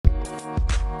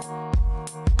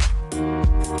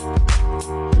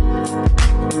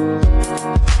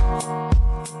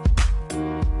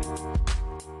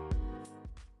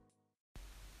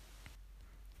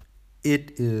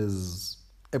It is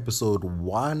episode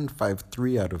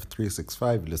 153 out of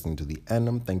 365. Listening to the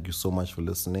Annum. Thank you so much for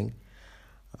listening.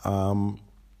 Um,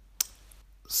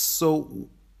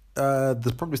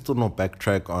 there's probably still no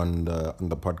backtrack on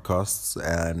the podcasts,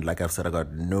 and like I've said, I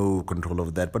got no control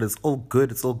over that. But it's all good.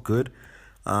 It's all good.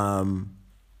 Um,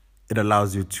 it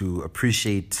allows you to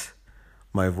appreciate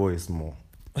my voice more.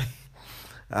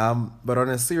 But on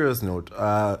a serious note,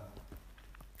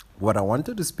 what I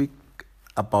wanted to speak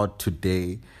about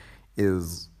today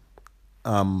is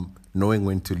knowing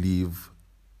when to leave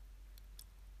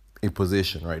a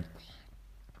position, right?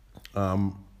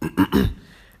 Um,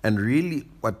 and really,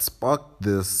 what sparked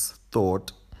this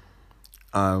thought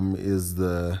is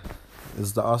the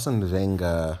Arsene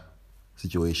Wenger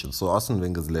situation. So Arsene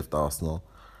Wenger's left Arsenal.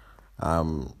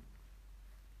 Um,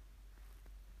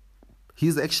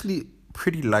 he's actually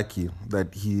pretty lucky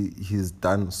that he's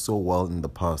done so well in the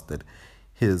past that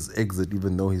his exit,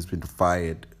 even though he's been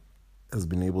fired, has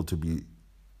been able to be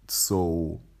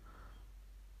so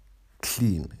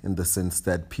clean in the sense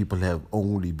that people have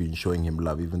only been showing him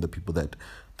love, even the people that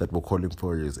were calling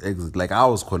for his exit. Like I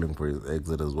was calling for his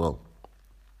exit as well.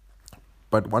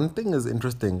 But one thing is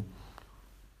interesting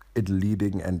in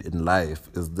leading and in life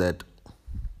is that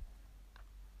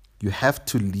you have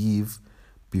to leave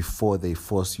before they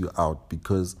force you out,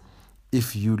 because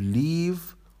if you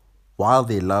leave while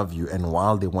they love you and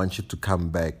while they want you to come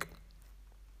back,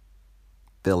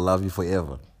 they'll love you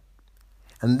forever.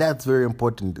 And that's very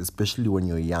important, especially when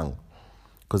you're young.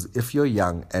 Because if you're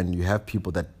young and you have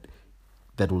people that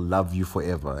will love you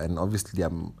forever, and obviously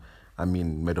I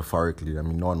mean metaphorically, I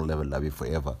mean no one will ever love you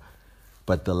forever,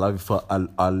 but they'll love you for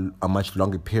a much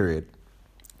longer period.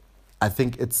 I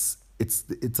think it's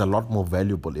a lot more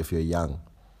valuable if you're young.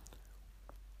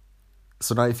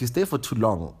 So now if you stay for too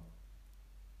long,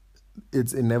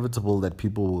 it's inevitable that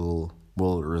people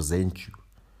will resent you.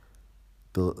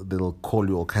 They'll call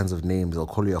you all kinds of names. They'll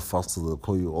call you a fossil. They'll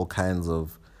call you all kinds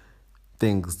of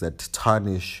things that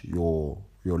tarnish your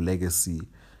legacy.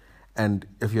 And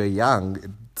if you're young,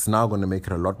 it's now going to make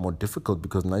it a lot more difficult,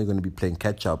 because now you're going to be playing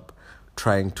catch up,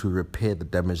 trying to repair the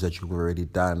damage that you've already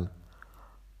done.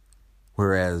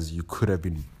 Whereas you could have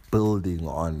been building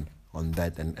on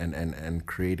that and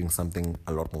creating something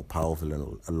a lot more powerful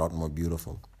and a lot more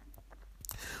beautiful.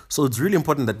 So it's really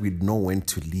important that we know when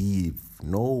to leave.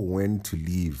 Know when to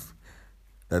leave.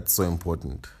 That's so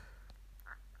important.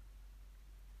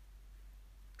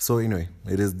 So anyway,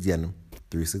 it is Diana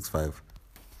 365.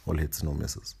 All hits, no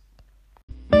misses.